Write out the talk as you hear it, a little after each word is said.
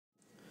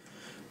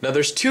Now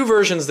there's two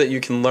versions that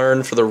you can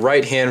learn for the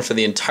right hand for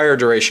the entire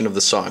duration of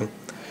the song.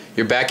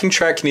 Your backing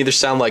track can either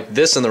sound like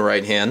this in the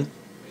right hand,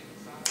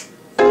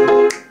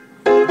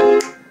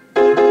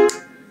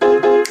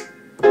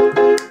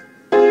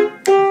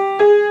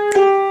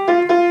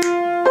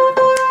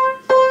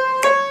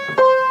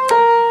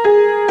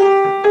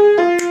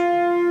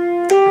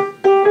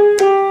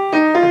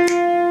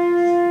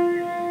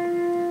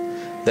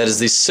 that is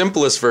the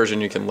simplest version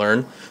you can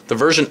learn. The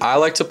version I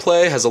like to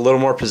play has a little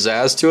more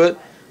pizzazz to it.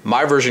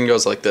 My version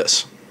goes like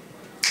this.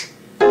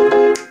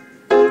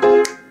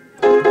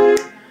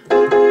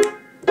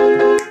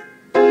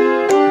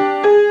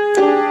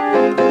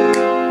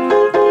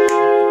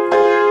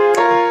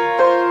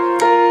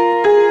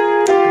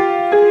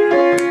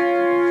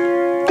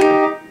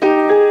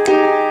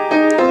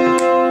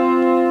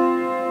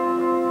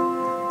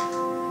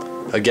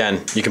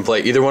 Again, you can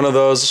play either one of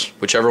those,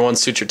 whichever one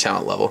suits your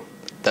talent level.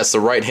 That's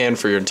the right hand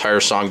for your entire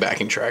song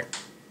backing track.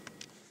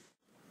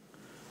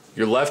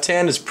 Your left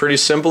hand is pretty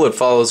simple. It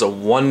follows a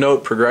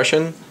one-note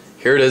progression.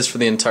 Here it is for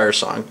the entire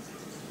song.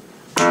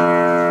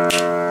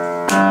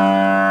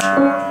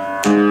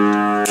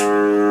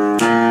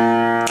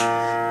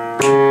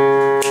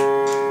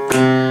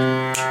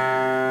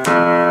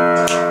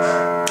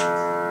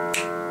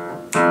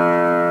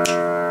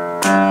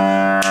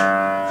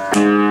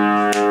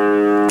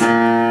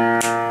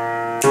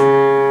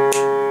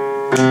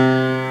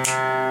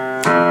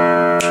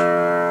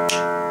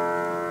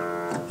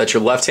 That's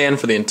your left hand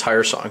for the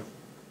entire song.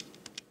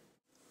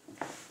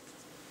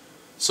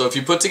 So if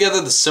you put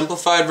together the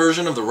simplified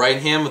version of the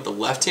right hand with the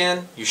left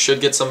hand, you should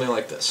get something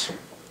like this.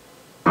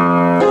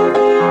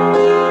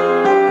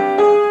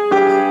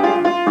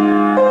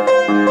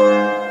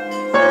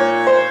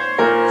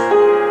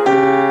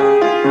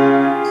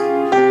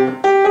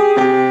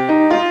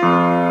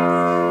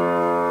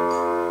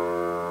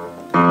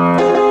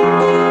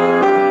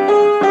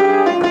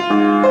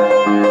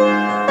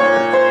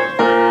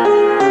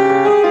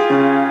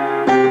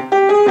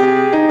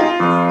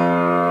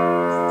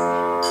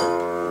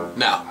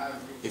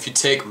 If you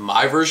take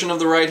my version of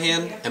the right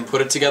hand and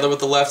put it together with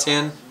the left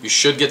hand, you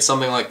should get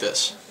something like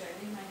this.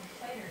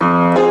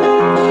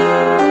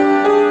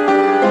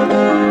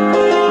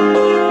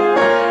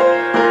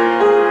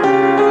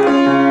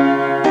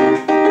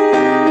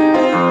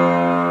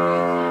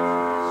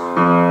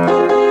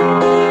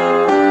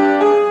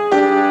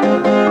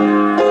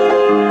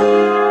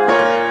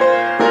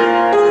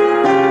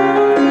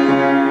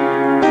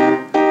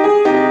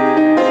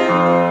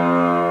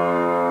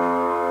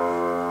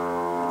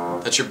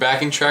 That's your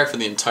backing track for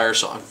the entire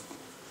song.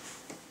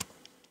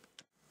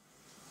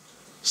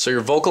 So your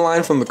vocal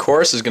line from the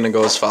chorus is going to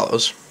go as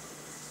follows.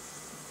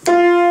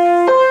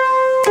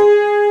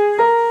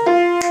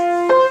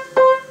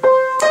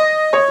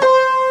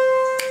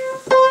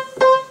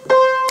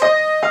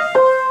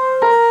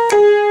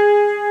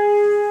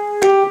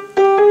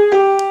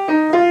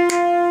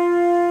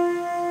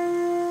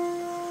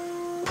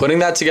 Putting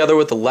that together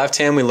with the left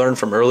hand we learned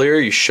from earlier,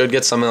 you should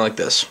get something like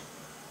this.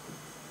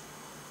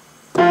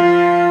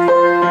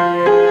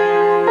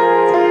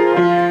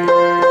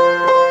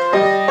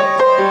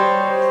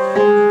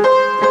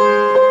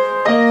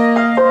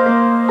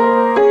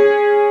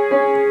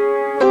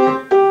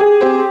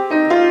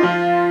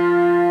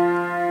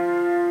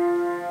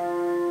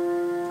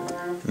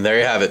 And there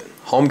you have it,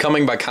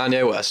 Homecoming by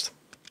Kanye West.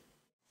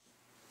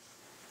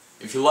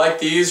 If you like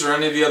these or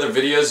any of the other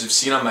videos you've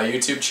seen on my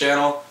YouTube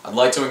channel, I'd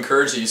like to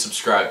encourage that you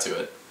subscribe to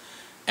it.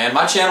 And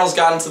my channel's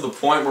gotten to the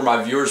point where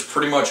my viewers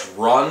pretty much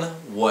run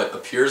what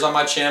appears on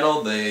my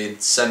channel. They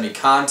send me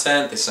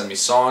content, they send me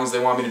songs they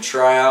want me to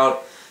try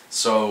out.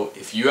 So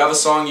if you have a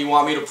song you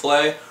want me to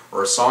play,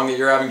 or a song that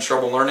you're having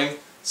trouble learning,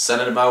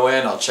 send it my way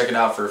and I'll check it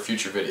out for a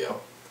future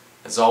video.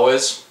 As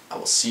always, I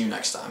will see you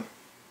next time.